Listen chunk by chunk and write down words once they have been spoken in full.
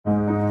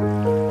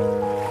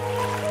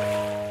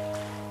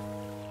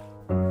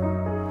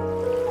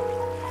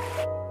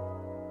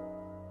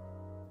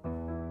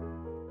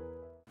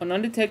On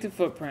Undetected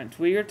Footprints,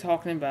 we are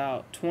talking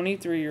about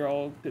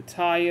 23-year-old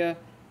Katia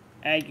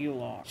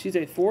Aguilar. She's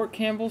a Fort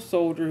Campbell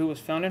soldier who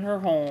was found in her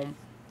home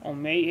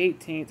on May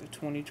 18th of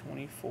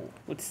 2024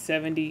 with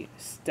 70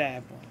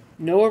 stab wounds.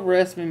 No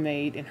arrest been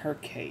made in her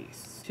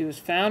case. She was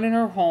found in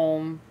her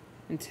home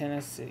in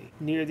Tennessee,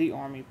 near the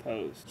Army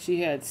post.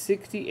 She had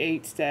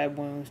 68 stab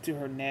wounds to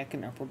her neck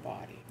and upper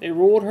body. They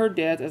ruled her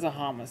death as a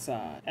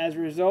homicide, as a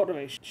result of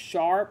a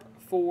sharp,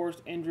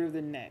 forced injury of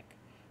the neck.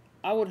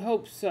 I would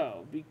hope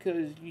so,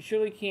 because you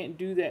surely can't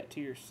do that to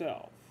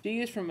yourself. She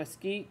is from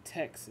Mesquite,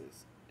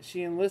 Texas.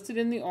 She enlisted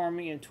in the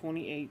Army in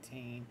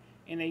 2018,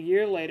 and a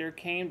year later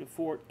came to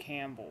Fort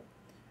Campbell,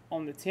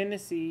 on the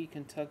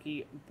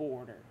Tennessee-Kentucky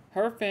border.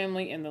 Her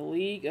family and the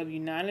League of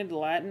United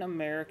Latin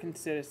American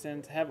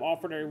Citizens have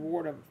offered a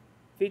reward of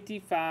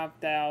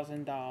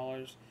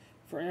 $55,000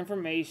 for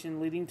information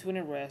leading to an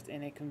arrest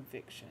and a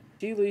conviction.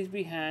 She leaves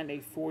behind a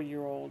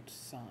 4-year-old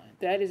son.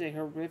 That is a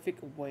horrific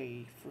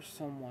way for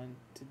someone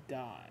to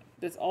die.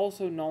 That's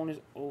also known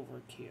as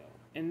overkill.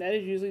 And that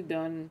is usually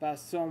done by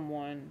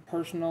someone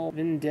personal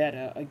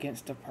vendetta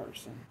against a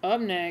person.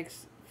 Up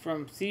next,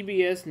 from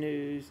CBS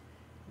News,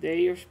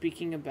 they are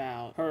speaking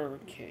about her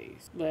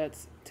case.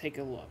 Let's take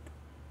a look.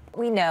 What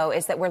we know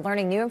is that we're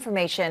learning new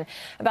information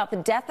about the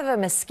death of a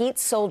Mesquite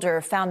soldier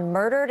found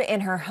murdered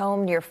in her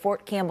home near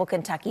Fort Campbell,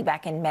 Kentucky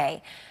back in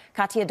May.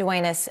 Katia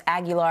Duen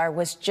Aguilar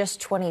was just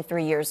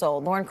 23 years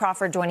old. Lauren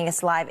Crawford joining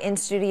us live in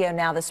studio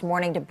now this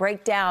morning to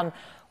break down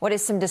what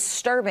is some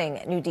disturbing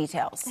new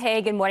details.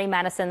 Hey, good morning,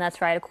 Madison.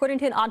 That's right. According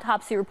to an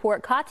autopsy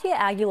report, Katia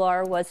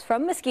Aguilar was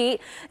from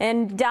Mesquite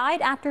and died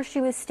after she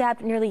was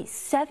stabbed nearly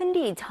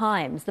 70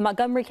 times. The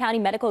Montgomery County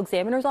Medical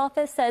Examiner's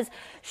Office says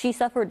she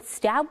suffered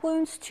stab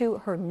wounds to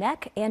her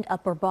neck and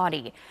upper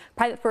body.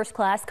 Private First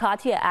Class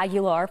Katia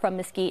Aguilar from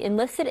Mesquite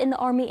enlisted in the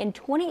Army in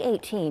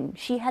 2018.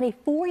 She had a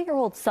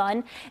 4-year-old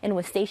son and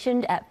was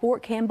stationed at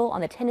Fort Campbell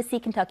on the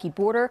Tennessee-Kentucky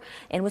border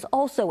and was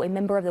also a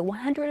member of the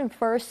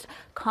 101st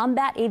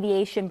Combat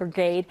Aviation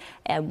Brigade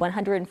and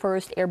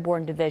 101st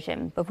Airborne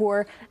Division.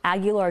 Before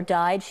Aguilar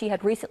died, she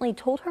had recently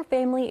told her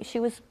family she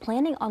was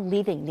planning on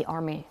leaving the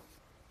Army.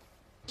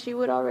 She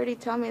would already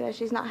tell me that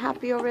she's not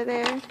happy over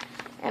there,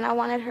 and I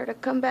wanted her to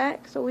come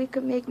back so we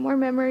could make more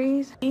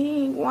memories.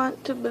 We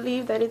want to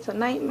believe that it's a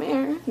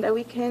nightmare, that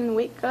we can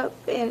wake up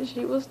and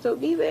she will still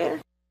be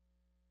there.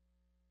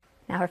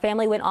 Now, her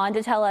family went on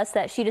to tell us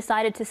that she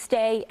decided to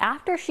stay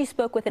after she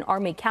spoke with an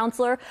Army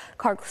counselor.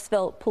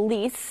 Clarksville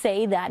police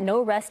say that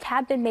no arrests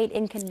have been made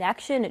in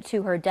connection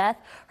to her death.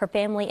 Her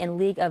family and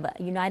League of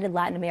United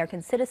Latin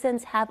American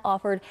Citizens have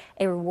offered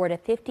a reward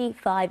of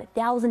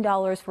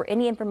 $55,000 for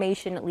any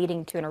information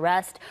leading to an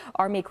arrest.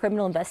 Army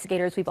criminal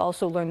investigators, we've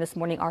also learned this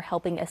morning, are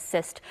helping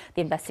assist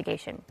the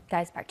investigation.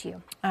 Guys, back to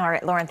you. All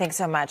right, Lauren, thanks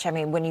so much. I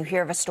mean, when you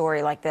hear of a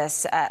story like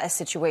this, a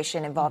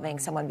situation involving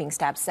someone being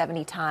stabbed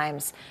 70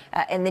 times,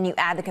 and then you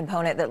add the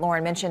component that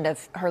Lauren mentioned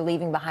of her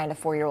leaving behind a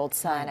 4-year-old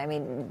son. I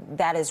mean,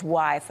 that is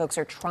why folks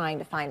are trying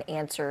to find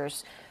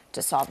answers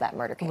to solve that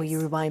murder case. Well, you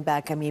remind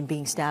back, I mean,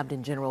 being stabbed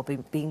in general,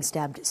 being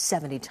stabbed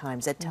 70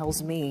 times, that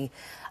tells me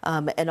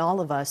and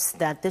all of us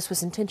that this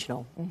was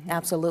intentional.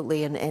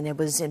 Absolutely. And it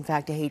was, in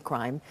fact, a hate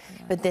crime.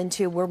 Yeah. But then,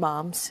 too, we're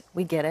moms.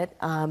 We get it.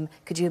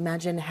 Could you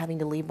imagine having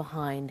to leave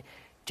behind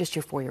just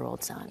your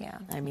 4-year-old son? Yeah.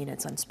 I mean,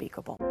 it's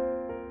unspeakable.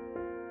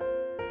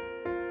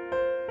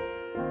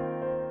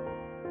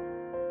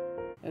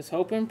 Let's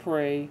hope and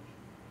pray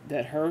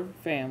that her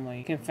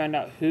family can find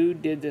out who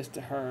did this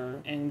to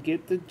her and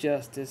get the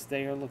justice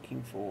they are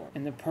looking for,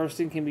 and the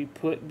person can be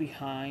put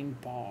behind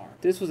bars.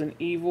 This was an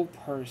evil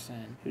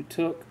person who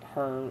took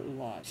her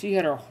life. She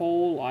had her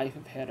whole life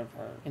ahead of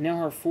her, and now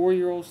her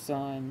 4-year-old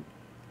son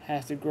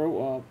has to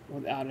grow up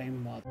without a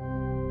mother.